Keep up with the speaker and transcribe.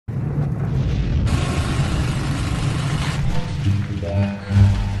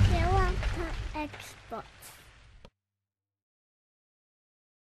Xbox.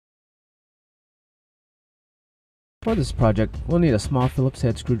 For this project, we'll need a small Phillips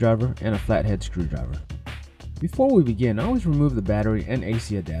head screwdriver and a flathead screwdriver. Before we begin, always remove the battery and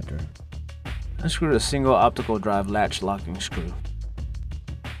AC adapter. Unscrew the single optical drive latch locking screw.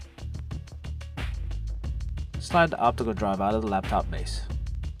 Slide the optical drive out of the laptop base.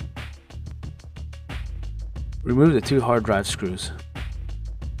 Remove the two hard drive screws.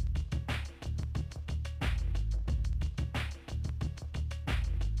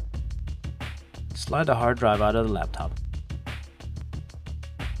 Slide the hard drive out of the laptop.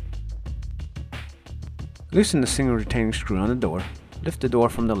 Loosen the single retaining screw on the door. Lift the door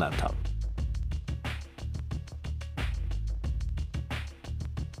from the laptop.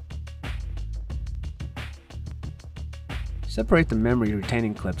 Separate the memory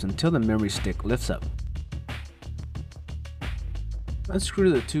retaining clips until the memory stick lifts up. Unscrew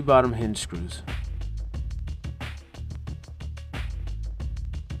the two bottom hinge screws.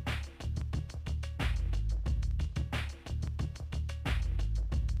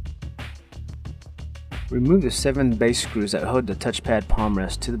 Remove the 7 base screws that hold the touchpad palm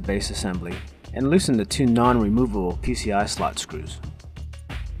rest to the base assembly, and loosen the 2 non-removable PCI slot screws.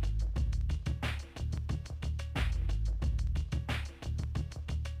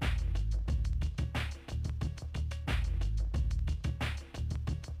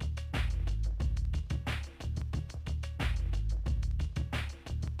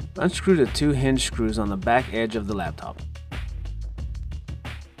 Unscrew the 2 hinge screws on the back edge of the laptop.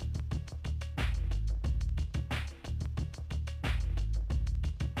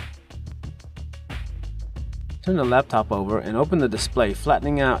 Turn the laptop over and open the display,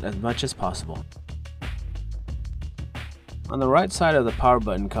 flattening out as much as possible. On the right side of the power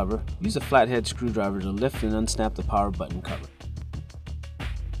button cover, use a flathead screwdriver to lift and unsnap the power button cover.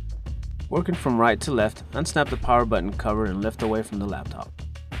 Working from right to left, unsnap the power button cover and lift away from the laptop.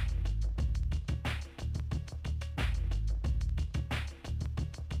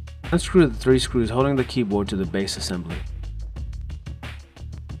 Unscrew the 3 screws holding the keyboard to the base assembly.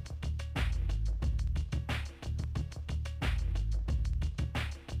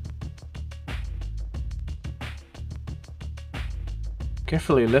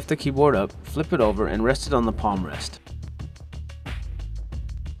 Carefully lift the keyboard up, flip it over, and rest it on the palm rest.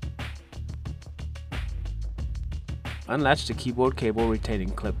 Unlatch the keyboard cable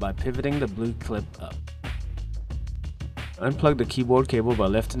retaining clip by pivoting the blue clip up. Unplug the keyboard cable by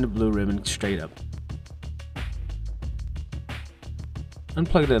lifting the blue ribbon straight up.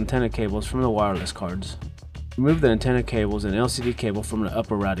 Unplug the antenna cables from the wireless cards. Remove the antenna cables and LCD cable from the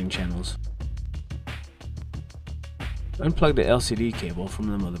upper routing channels. Unplug the LCD cable from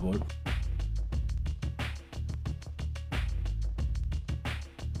the motherboard.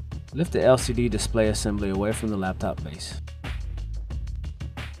 Lift the LCD display assembly away from the laptop base.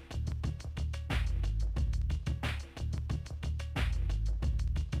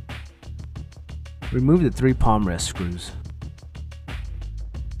 Remove the 3 palm rest screws.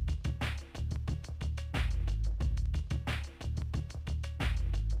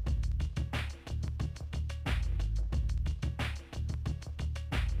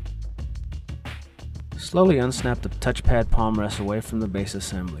 Slowly unsnap the touchpad palm rest away from the base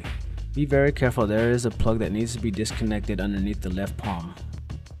assembly. Be very careful, there is a plug that needs to be disconnected underneath the left palm.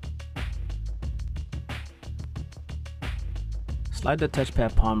 Slide the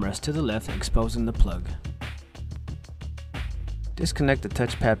touchpad palm rest to the left, exposing the plug. Disconnect the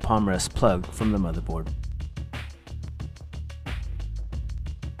touchpad palm rest plug from the motherboard.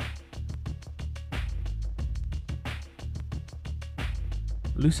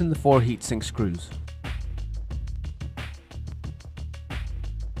 Loosen the 4 heatsink screws.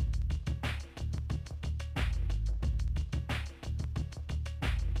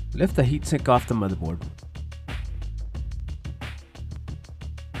 Lift the heatsink off the motherboard.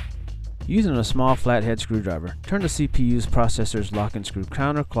 Using a small flathead screwdriver, turn the CPU's processor's lock and screw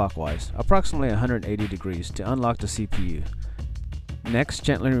counterclockwise, approximately 180 degrees, to unlock the CPU. Next,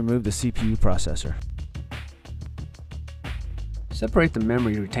 gently remove the CPU processor. Separate the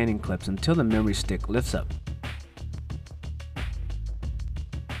memory retaining clips until the memory stick lifts up.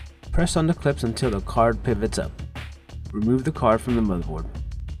 Press on the clips until the card pivots up. Remove the card from the motherboard.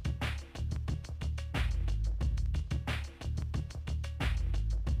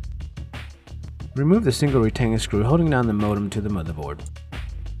 Remove the single retaining screw holding down the modem to the motherboard.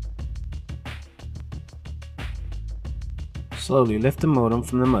 Slowly lift the modem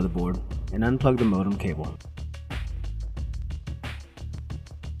from the motherboard and unplug the modem cable.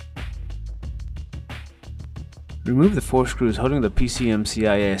 Remove the 4 screws holding the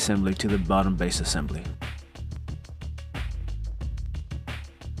PCM-CIA assembly to the bottom base assembly.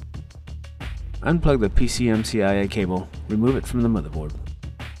 Unplug the PCM-CIA cable, remove it from the motherboard.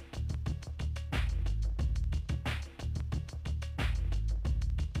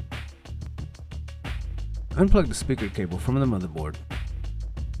 Unplug the speaker cable from the motherboard.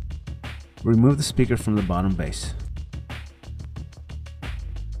 Remove the speaker from the bottom base.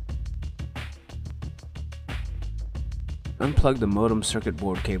 Unplug the modem circuit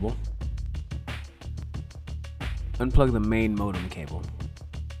board cable. Unplug the main modem cable.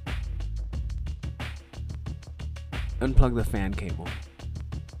 Unplug the fan cable.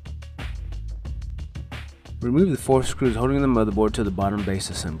 Remove the 4 screws holding the motherboard to the bottom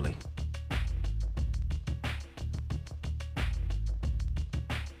base assembly.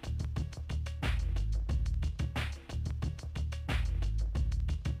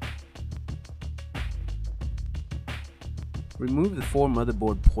 Remove the 4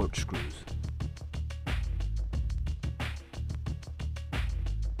 motherboard port screws.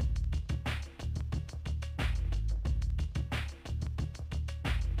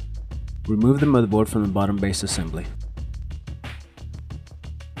 Remove the motherboard from the bottom base assembly.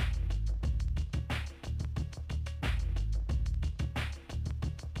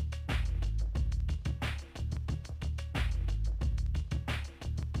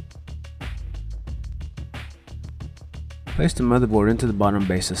 Place the motherboard into the bottom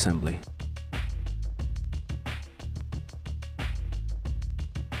base assembly.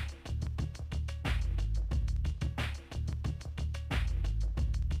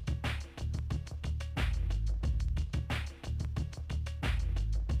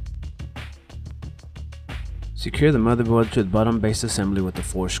 Secure the motherboard to the bottom base assembly with the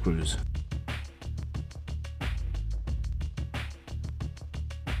 4 screws.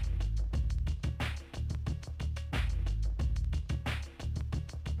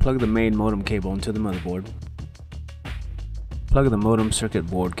 Plug the main modem cable into the motherboard. Plug the modem circuit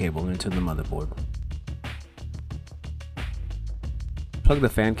board cable into the motherboard. Plug the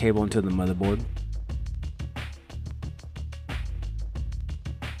fan cable into the motherboard.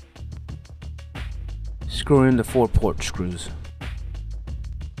 Screw in the 4 port screws.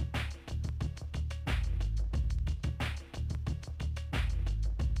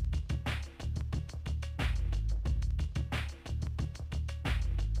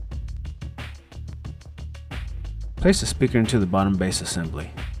 Place the speaker into the bottom base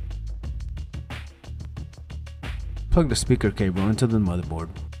assembly. Plug the speaker cable into the motherboard.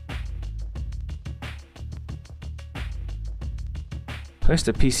 Place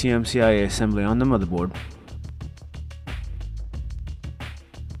the PCM-CIA assembly on the motherboard.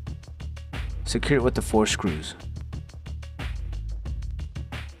 Secure it with the 4 screws.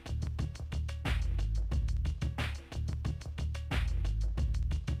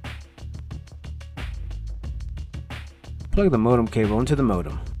 Plug the modem cable into the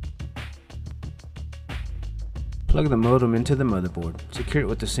modem. Plug the modem into the motherboard. Secure it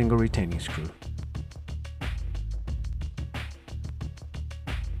with a single retaining screw.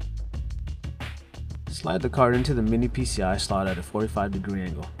 Slide the card into the mini PCI slot at a 45-degree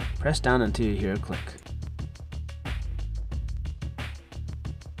angle. Press down until you hear a click.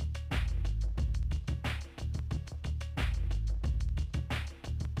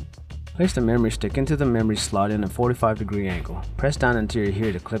 Place the memory stick into the memory slot in a 45-degree angle. Press down until you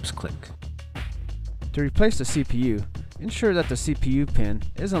hear the clips click. To replace the CPU, ensure that the CPU pin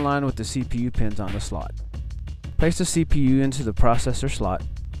is aligned with the CPU pins on the slot. Place the CPU into the processor slot.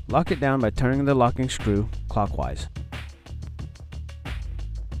 Lock it down by turning the locking screw clockwise.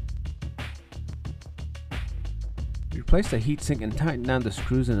 Replace the heatsink and tighten down the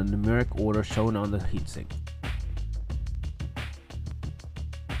screws in the numeric order shown on the heatsink.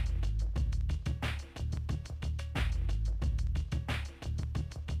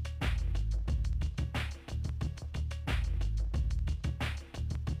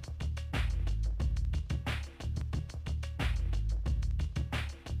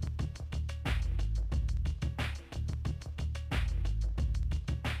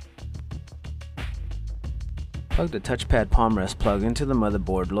 Plug the touchpad palm rest plug into the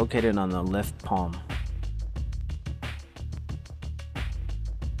motherboard located on the left palm.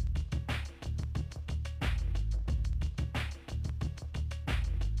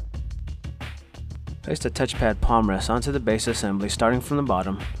 Place the touchpad palm rest onto the base assembly starting from the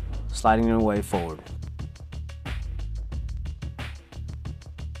bottom, sliding your way forward.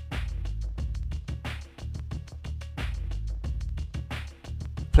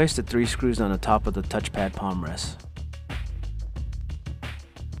 Place the 3 screws on the top of the touchpad palm rest.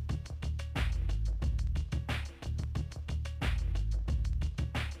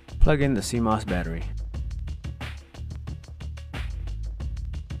 Plug in the CMOS battery.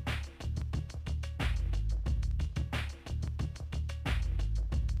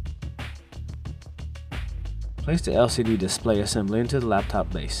 Place the LCD display assembly into the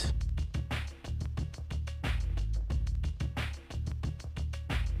laptop base.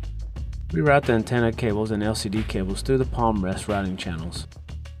 Reroute the antenna cables and LCD cables through the palm rest routing channels.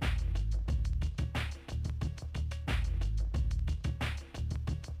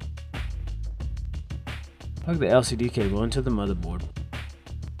 Plug the LCD cable into the motherboard.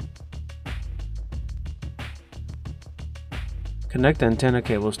 Connect the antenna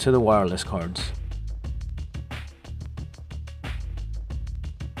cables to the wireless cards.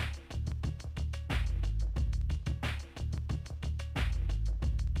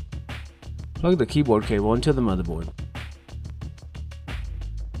 Plug the keyboard cable into the motherboard.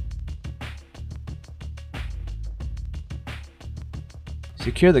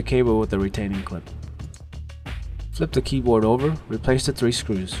 Secure the cable with the retaining clip. Flip the keyboard over, replace the 3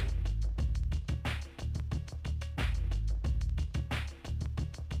 screws.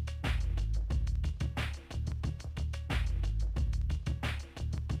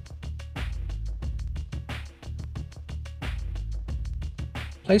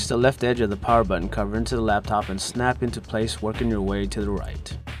 Place the left edge of the power button cover into the laptop and snap into place, working your way to the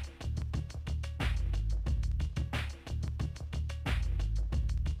right.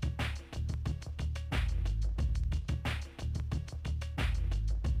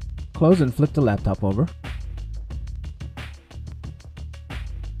 Close and flip the laptop over.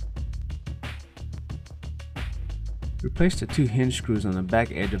 Replace the 2 hinge screws on the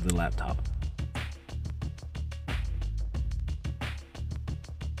back edge of the laptop.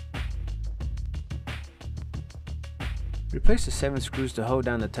 Replace the 7 screws to hold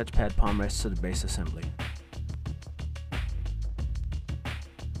down the touchpad palm rest to the base assembly.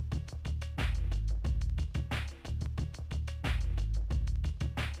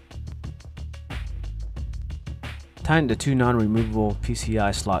 Tighten the 2 non-removable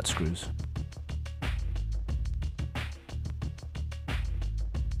PCI slot screws.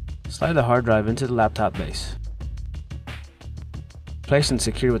 Slide the hard drive into the laptop base. Place and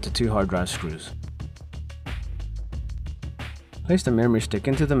secure with the 2 hard drive screws. Place the memory stick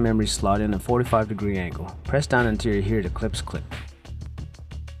into the memory slot in a 45-degree angle. Press down until you hear the clips click.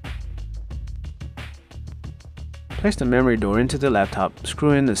 Place the memory door into the laptop,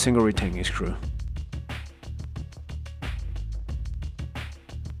 screw in the single retaining screw.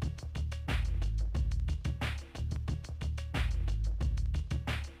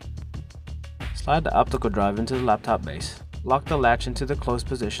 Slide the optical drive into the laptop base. Lock the latch into the closed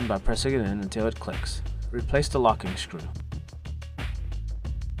position by pressing it in until it clicks. Replace the locking screw.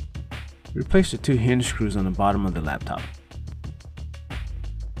 Replace the 2 hinge screws on the bottom of the laptop.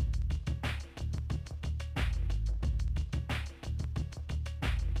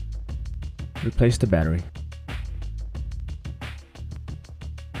 Replace the battery.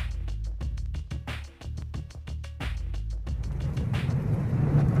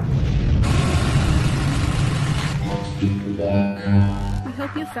 We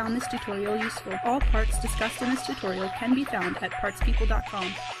hope you found this tutorial useful. All parts discussed in this tutorial can be found at partspeople.com.